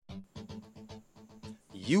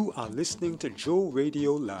You are listening to Joe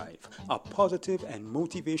Radio Live, a positive and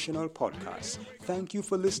motivational podcast. Thank you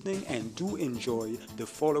for listening and do enjoy the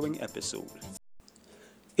following episode.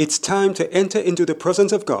 It's time to enter into the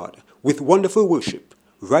presence of God with wonderful worship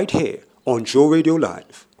right here on Joe Radio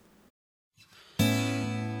Live.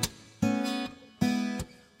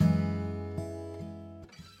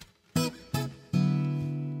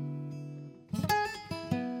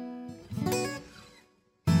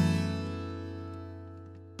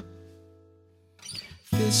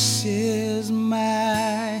 This is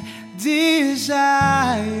my desire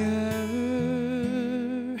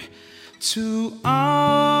to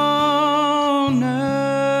honor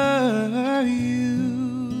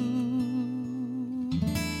you,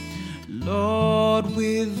 Lord,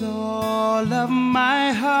 with all of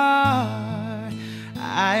my heart.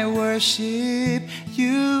 I worship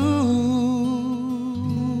you.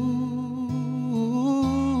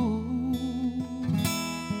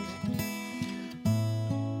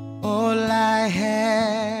 All I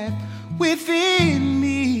have within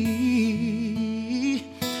me,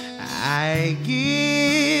 I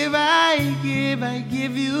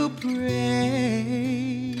give you praise.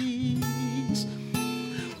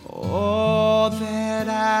 All that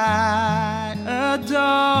I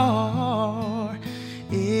adore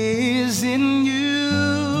is in you.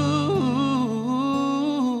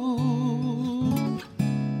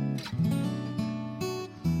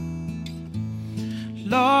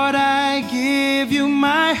 Lord, I give you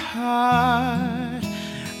my heart,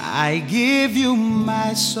 I give you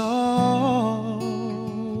my soul.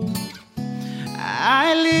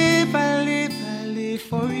 I live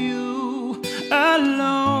for you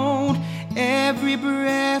alone. Every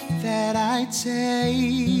breath that I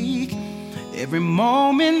take, every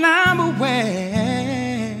moment I'm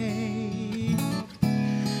awake,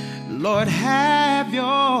 Lord, have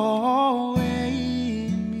your way.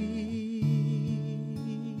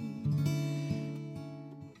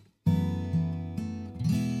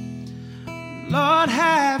 Lord,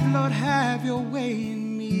 have your way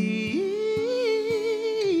in me.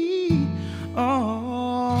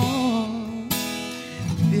 Oh,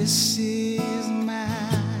 this is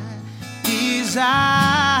my desire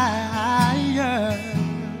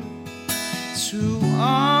to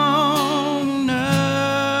honor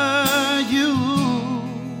you,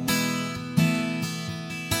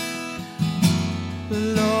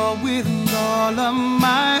 Lord, with all of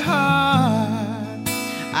my heart.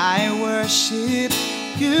 I worship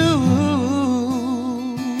you.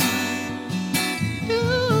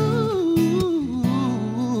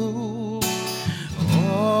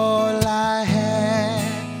 All I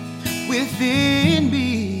have within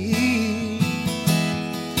me,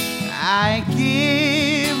 I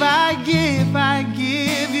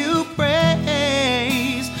give you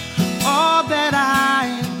praise. All that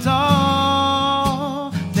I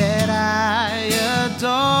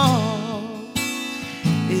adore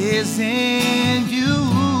is in you.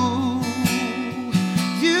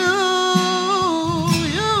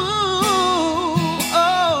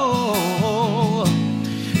 Oh,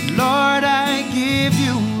 Lord, I give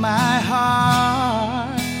you my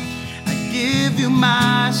heart, I give you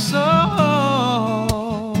my soul.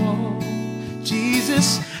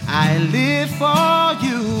 Jesus, I live for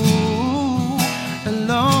you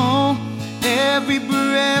alone. Every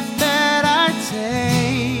breath that I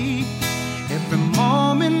take, every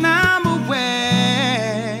moment I'm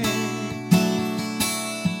away,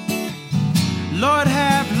 Lord,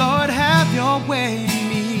 have your way in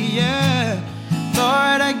me, yeah.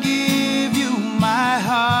 Lord, I give you my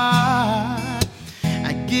heart,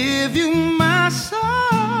 I give you my soul.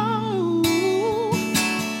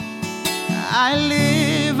 I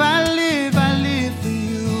live for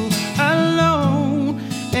you alone.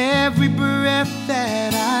 Every breath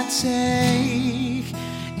that I take,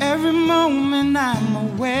 every moment I'm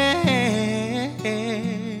away,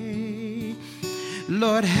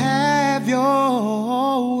 Lord, have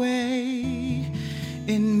your way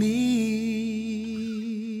in me.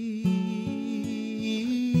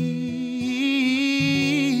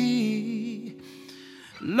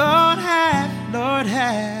 Lord, have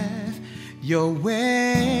your way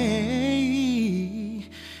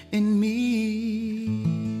in me.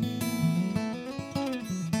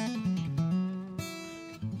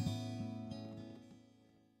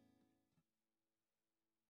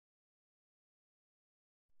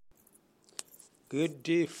 Good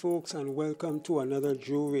day, folks, and welcome to another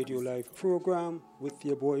Joe Radio Live program with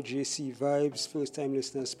your boy JC Vibes. First time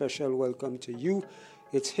listener, special welcome to you.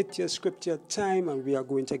 It's Hit Your Scripture time, and we are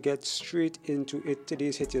going to get straight into it.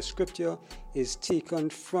 Today's Hit Your Scripture is taken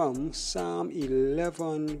from Psalm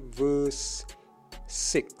 11, verse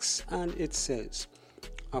 6, and it says,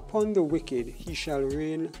 "Upon the wicked he shall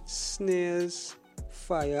rain snares,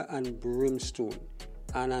 fire, and brimstone,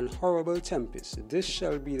 and an horrible tempest. This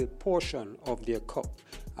shall be the portion of their cup."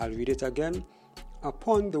 I'll read it again.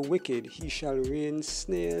 "Upon the wicked he shall rain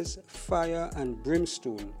snares, fire, and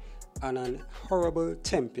brimstone, and an horrible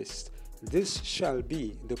tempest. This shall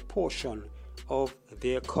be the portion of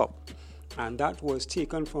their cup." And that was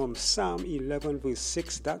taken from Psalm 11 verse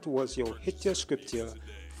 6. That was your hit your scripture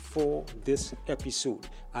for this episode.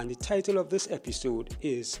 And the title of this episode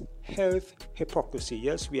is Health Hypocrisy.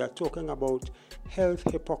 Yes, we are talking about health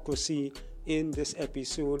hypocrisy in this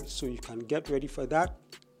episode, so you can get ready for that.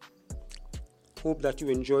 Hope that you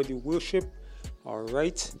enjoy the worship. All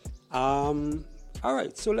right,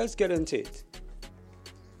 so let's get into it.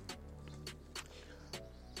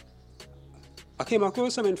 I came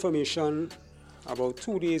across some information about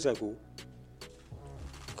 2 days ago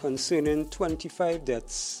concerning 25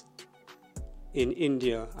 deaths in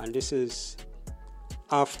India, and this is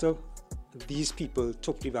after these people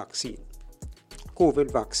took the vaccine, COVID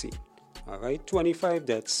vaccine. All right, 25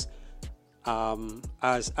 deaths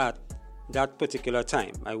as at that particular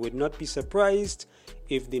time. I would not be surprised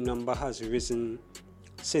if the number has risen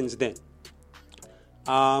since then.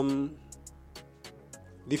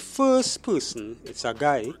 The first person, it's a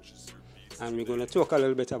guy, and we're going to talk a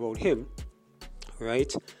little bit about him,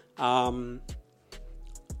 right?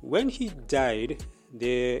 When he died,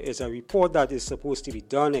 there is a report that is supposed to be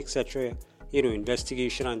done, etc.,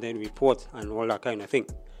 investigation and then report and all that kind of thing,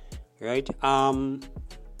 right?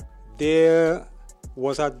 There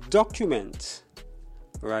was a document,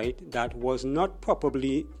 right, that was not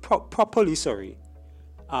properly,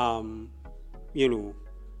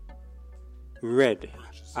 read,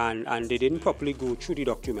 and they didn't properly go through the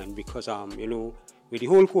document because, with the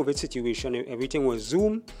whole COVID situation, everything was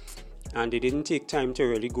Zoom, and they didn't take time to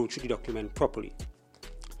really go through the document properly.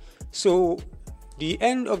 So the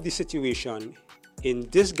end of the situation in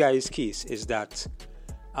this guy's case is that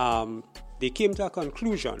they came to a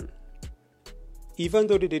conclusion, even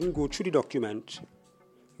though they didn't go through the document,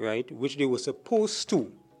 right, which they were supposed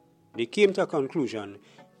to, they came to a conclusion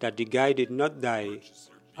that the guy did not die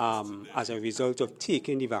as a result of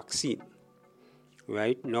taking the vaccine,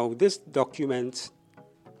 right? Now, this document,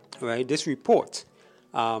 right, this report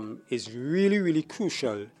is really, really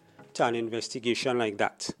crucial to an investigation like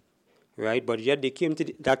that, right? But yet they came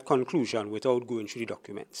to that conclusion without going through the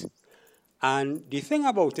document. And the thing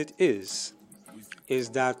about it is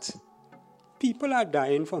that people are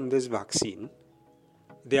dying from this vaccine.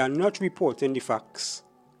 They are not reporting the facts.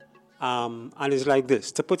 And it's like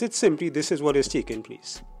this. To put it simply, this is what is taking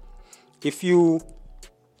place. If you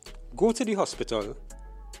go to the hospital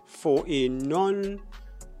for a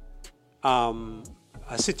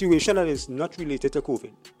situation that is not related to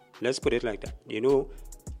COVID, let's put it like that.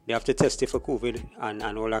 They have to test you for COVID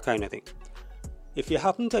and all that kind of thing. If you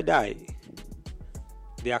happen to die,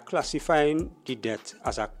 they are classifying the death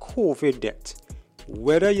as a COVID death,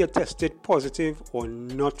 whether you're tested positive or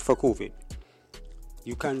not for COVID.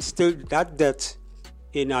 You can still, that death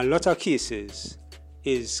in a lot of cases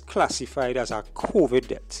is classified as a COVID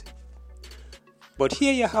death. But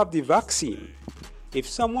here you have the vaccine. If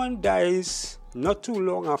someone dies not too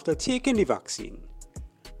long after taking the vaccine,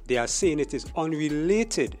 they are saying it is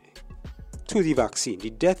unrelated to the vaccine. The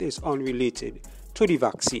death is unrelated to the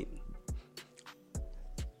vaccine.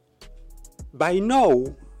 By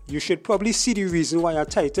now, you should probably see the reason why I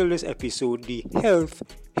titled this episode The Health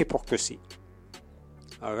Hypocrisy.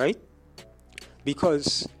 Alright?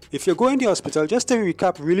 Because if you go in the hospital, just to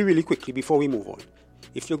recap really, really quickly before we move on.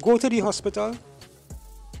 If you go to the hospital,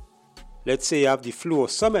 let's say you have the flu or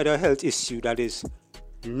some other health issue that is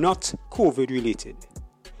not COVID related,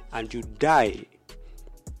 and you die,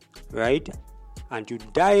 right? And you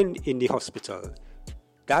die in the hospital,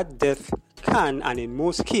 that death can, and in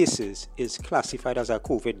most cases, is classified as a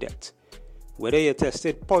COVID death. Whether you're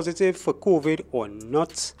tested positive for COVID or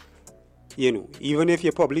not, even if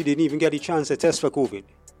you probably didn't even get a chance to test for COVID,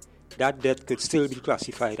 that death could still be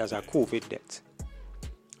classified as a COVID death,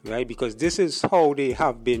 right? Because this is how they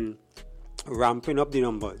have been ramping up the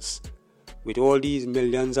numbers with all these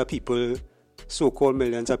millions of people, so-called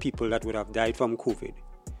millions of people that would have died from COVID,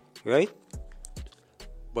 right?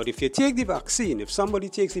 But if you take the vaccine, if somebody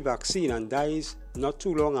takes the vaccine and dies not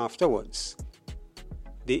too long afterwards,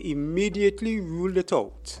 they immediately ruled it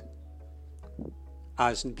out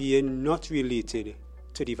as being not related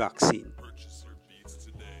to the vaccine.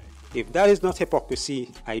 If that is not hypocrisy,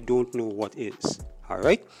 I don't know what is.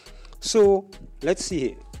 Alright? So, let's see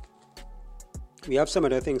here. We have some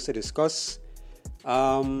other things to discuss.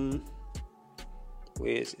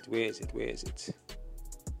 Where is it?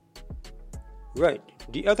 Right.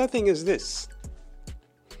 The other thing is this.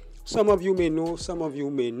 Some of you may know, some of you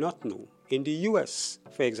may not know. In the US,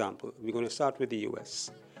 for example, we're going to start with the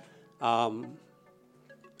US.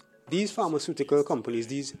 These pharmaceutical companies,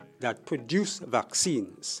 these that produce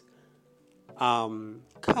vaccines,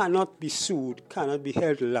 cannot be sued, cannot be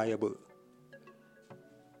held liable.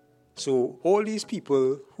 So all these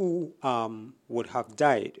people who would have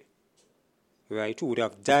died, right, who would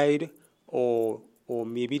have died, or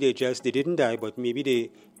maybe they didn't die, but maybe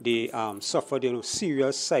they suffered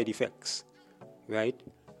serious side effects, right,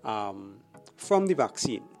 from the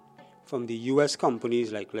vaccine, from the US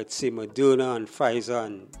companies like, let's say, Moderna and Pfizer,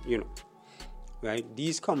 and right,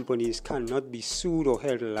 these companies cannot be sued or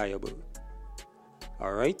held liable.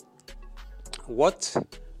 All right. What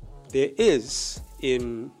there is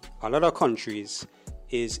in a lot of countries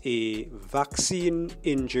is a vaccine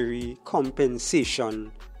injury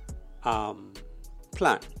compensation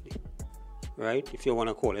plan, right? If you want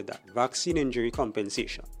to call it that, vaccine injury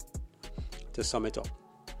compensation, to sum it up.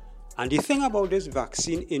 And the thing about this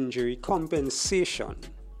vaccine injury compensation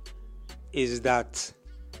is that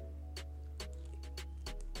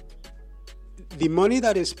the money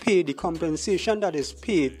that is paid, the compensation that is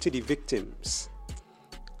paid to the victims,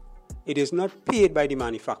 it is not paid by the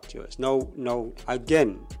manufacturers. Now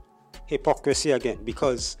again, hypocrisy again,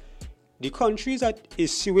 because the countries that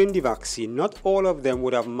is suing the vaccine, not all of them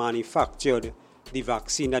would have manufactured the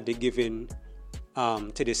vaccine that they're giving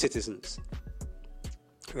to the citizens,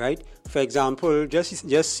 right? For example,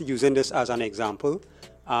 just using this as an example,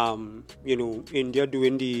 India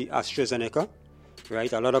doing the AstraZeneca,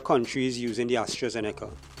 right? A lot of countries using the AstraZeneca.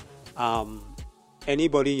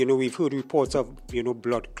 Anybody, we've heard reports of,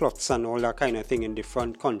 blood clots and all that kind of thing in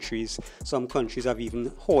different countries. Some countries have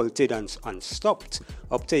even halted and stopped.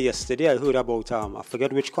 Up to yesterday, I heard about, I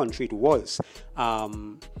forget which country it was,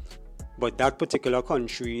 but that particular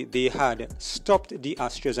country, they had stopped the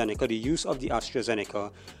AstraZeneca, the use of the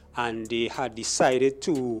AstraZeneca, and they had decided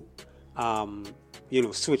to,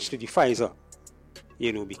 switch to the Pfizer,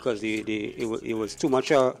 because it was too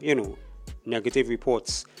much, negative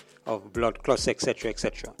reports of blood clots,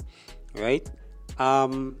 etc., right?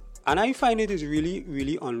 And I find it is really,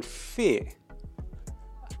 really unfair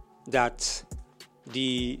that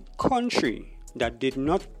the country that did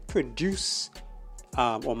not produce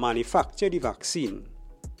or manufacture the vaccine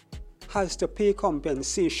has to pay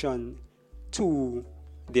compensation to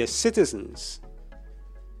their citizens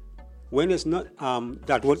when it's not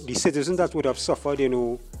the citizens that would have suffered,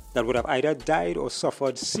 that would have either died or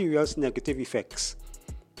suffered serious negative effects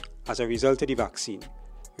as a result of the vaccine,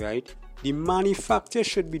 right? The manufacturer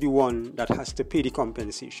should be the one that has to pay the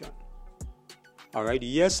compensation. All right.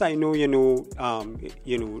 Yes, I know,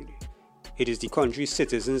 it is the country's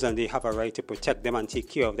citizens and they have a right to protect them and take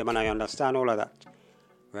care of them, and I understand all of that,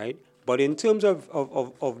 right? But in terms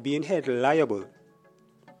of being held liable,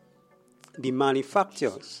 the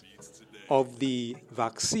manufacturers of the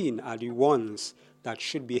vaccine are the ones that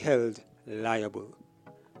should be held liable,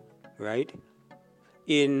 right?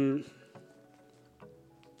 In,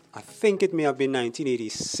 I think it may have been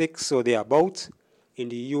 1986 or thereabout, in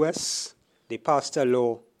the US, they passed a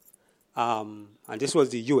law, and this was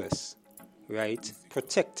the US, right,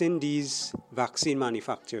 protecting these vaccine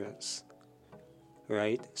manufacturers,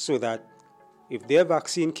 right, so that if their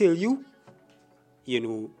vaccine kill you,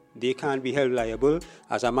 they can't be held liable.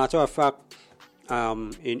 As a matter of fact,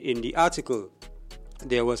 in the article,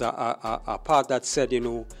 there was a part that said,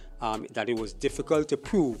 that it was difficult to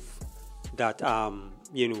prove that,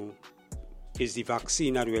 is the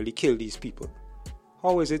vaccine that really killed these people.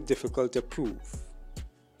 How is it difficult to prove,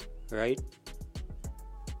 right?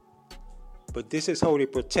 But this is how they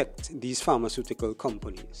protect these pharmaceutical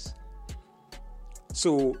companies.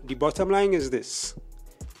 So the bottom line is this.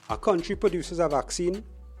 A country produces a vaccine,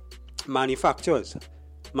 manufactures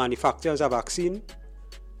a vaccine,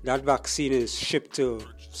 that vaccine is shipped to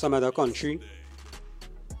some other country.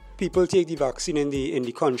 People take the vaccine in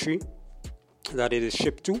the country that it is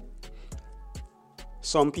shipped to.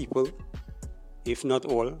 Some people, if not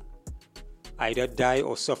all, either die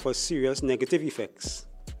or suffer serious negative effects.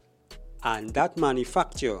 And that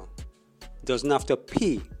manufacturer doesn't have to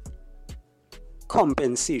pay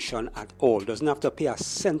compensation at all, doesn't have to pay a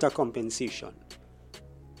cent of compensation,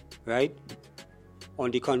 right?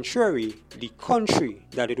 On the contrary, the country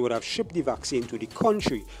that it would have shipped the vaccine to, the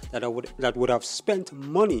country that would have spent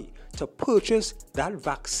money to purchase that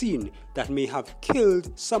vaccine that may have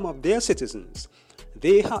killed some of their citizens,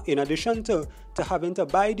 they have, in addition to having to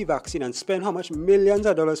buy the vaccine and spend how much millions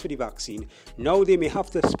of dollars for the vaccine, now they may have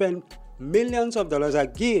to spend millions of dollars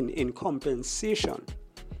again in compensation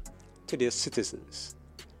to their citizens.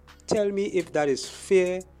 Tell me if that is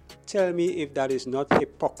fair. Tell me if that is not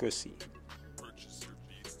hypocrisy.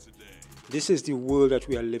 This is the world that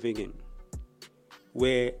we are living in,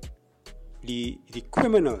 where the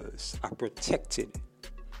criminals are protected.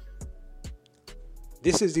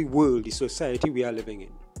 This is the world, the society we are living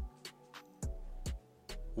in,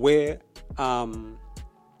 where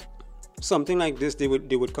something like this they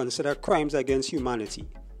would consider crimes against humanity.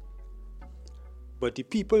 But the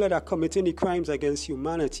people that are committing the crimes against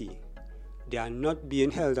humanity, they are not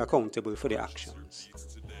being held accountable for their actions.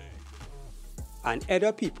 And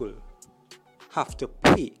other people have to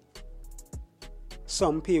pay.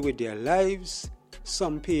 Some pay with their lives,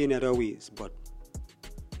 some pay in other ways, but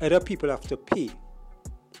other people have to pay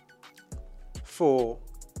for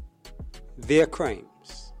their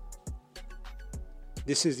crimes.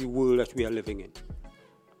 This is the world that we are living in.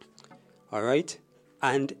 All right?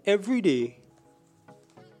 And every day,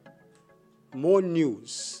 more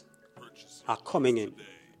news are coming in.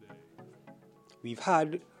 We've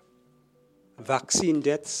had vaccine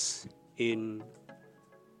deaths in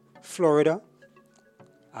Florida,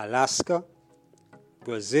 Alaska,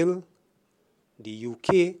 Brazil, the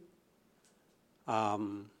UK,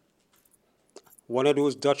 one of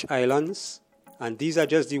those Dutch islands, and these are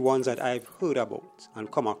just the ones that I've heard about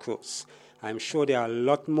and come across. I'm sure there are a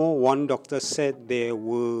lot more. One doctor said there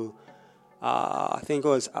were, I think it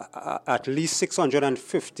was at least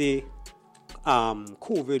 650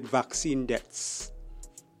 COVID vaccine deaths.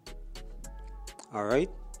 All right?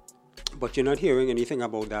 But you're not hearing anything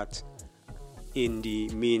about that in the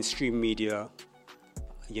mainstream media.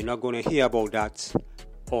 You're not going to hear about that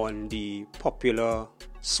on the popular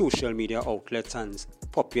social media outlets and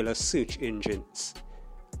popular search engines.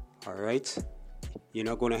 All right? You're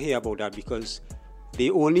not going to hear about that because they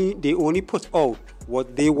only put out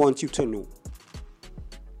what they want you to know.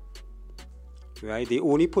 Right? They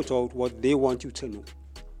only put out what they want you to know.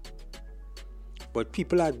 But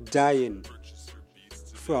people are dying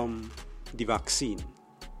from the vaccine.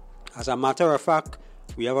 As a matter of fact,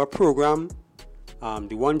 we have a program,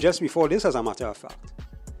 the one just before this, as a matter of fact.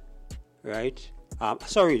 Right?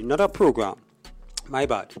 Sorry, not a program. My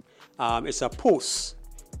bad. It's a post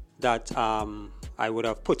that I would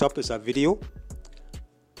have put up as a video.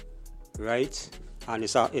 Right? And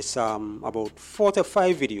it's about 4 to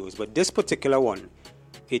 5 videos, but this particular one,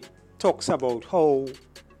 it talks about how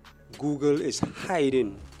Google is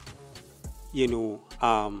hiding, the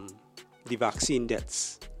vaccine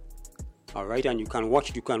deaths. All right, and you can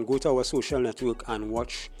go to our social network and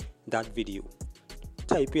watch that video.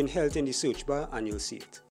 Type in health in the search bar and you'll see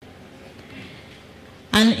it.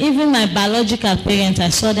 And even my biological parents, I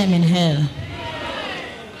saw them in hell.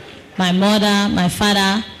 My mother, my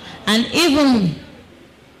father, and even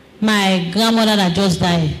my grandmother that just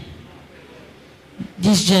died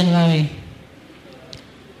this January.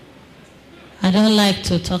 I don't like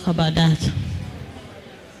to talk about that.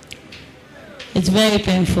 It's very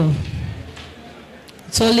painful.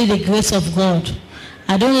 It's only the grace of God.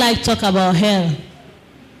 I don't like to talk about hell.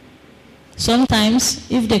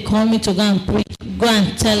 Sometimes, if they call me to go and preach, go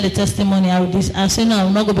and tell the testimony, I'll say no, I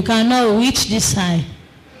will not go because I know I will reach this high.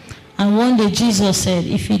 And one day Jesus said,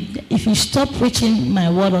 if you stop preaching my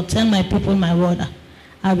word or tell my people my word,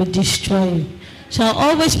 I will destroy you. So I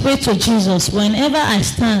always pray to Jesus whenever I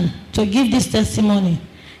stand to give this testimony.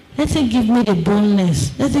 Let him give me the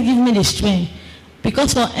boldness. Let him give me the strength.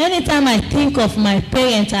 Because for any time I think of my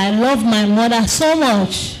parents, I love my mother so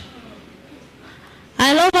much.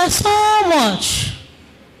 I love her so much.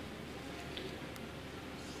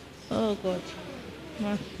 Oh God.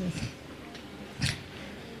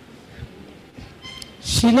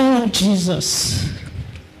 She loved Jesus.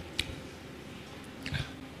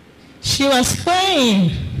 She was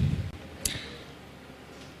crying.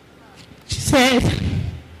 She said,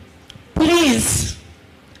 please,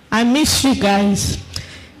 I miss you guys.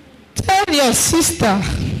 Tell your sister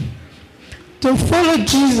to follow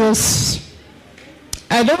Jesus.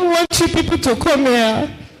 I don't want you people to come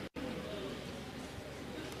here.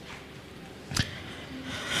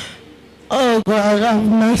 Oh God, have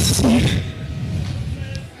mercy.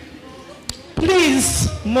 Please,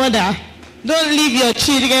 mother, don't leave your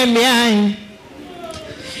children behind.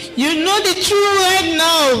 You know the truth right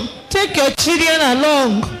now. Take your children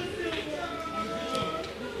along.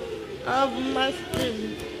 Have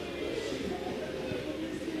mercy.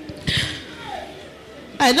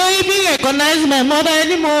 I don't even recognize my mother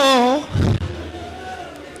anymore.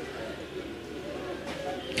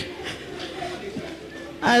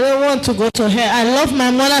 I don't want to go to her. I love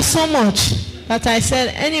my mother so much. But I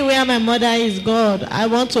said, anywhere my mother is, God, I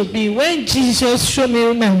want to be. When Jesus showed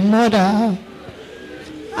me my mother,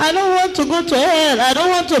 I don't want to go to hell. I don't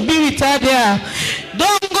want to be with her there.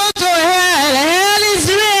 Don't go to hell. Hell is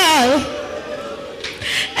real.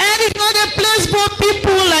 Hell is not a place for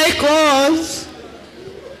people like us.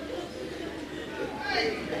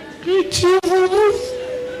 Jesus.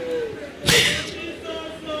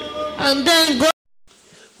 And then God.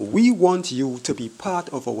 We want you to be part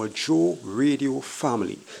of our Joe Radio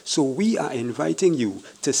family. So we are inviting you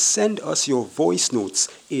to send us your voice notes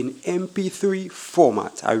in MP3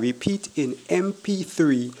 format. I repeat, in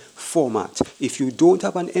MP3 format. If you don't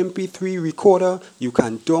have an MP3 recorder, you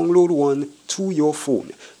can download one to your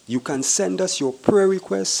phone. You can send us your prayer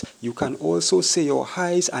requests. You can also say your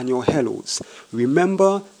highs and your hellos.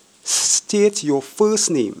 Remember, state your first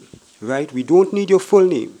name, right? We don't need your full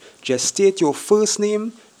name. Just state your first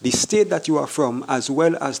name, the state that you are from, as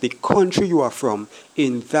well as the country you are from,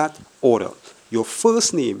 in that order. Your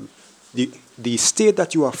first name, the state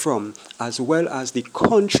that you are from, as well as the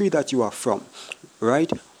country that you are from,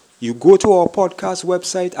 right? You go to our podcast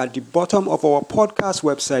website. At the bottom of our podcast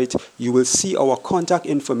website, you will see our contact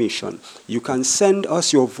information. You can send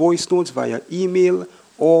us your voice notes via email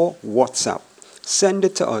or WhatsApp. Send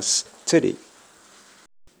it to us today.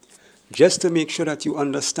 Just to make sure that you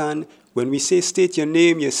understand, when we say state your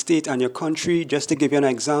name, your state, and your country, just to give you an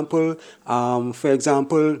example, for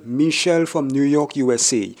example, Michelle from New York,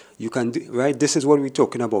 USA. You can, right, this is what we're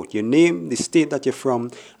talking about. Your name, the state that you're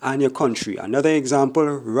from, and your country. Another example,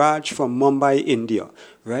 Raj from Mumbai, India,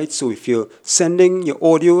 right? So if you're sending your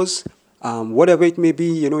audios, whatever it may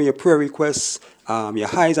be, your prayer requests, your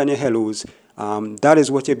highs and your hellos, that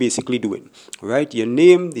is what you're basically doing, right? Your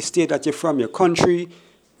name, the state that you're from, your country.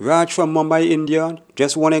 Raj from Mumbai, India,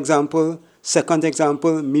 just one example. Second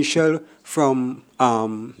example, Michelle from,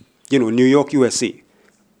 New York, USA.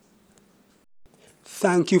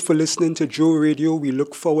 Thank you for listening to Joe Radio. We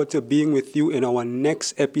look forward to being with you in our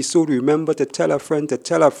next episode. Remember to tell a friend, to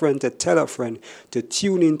tell a friend, to tell a friend to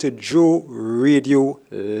tune into Joe Radio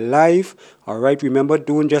Live. All right, remember,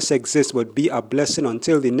 don't just exist, but be a blessing.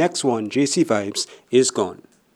 Until the next one, JC Vibes is gone.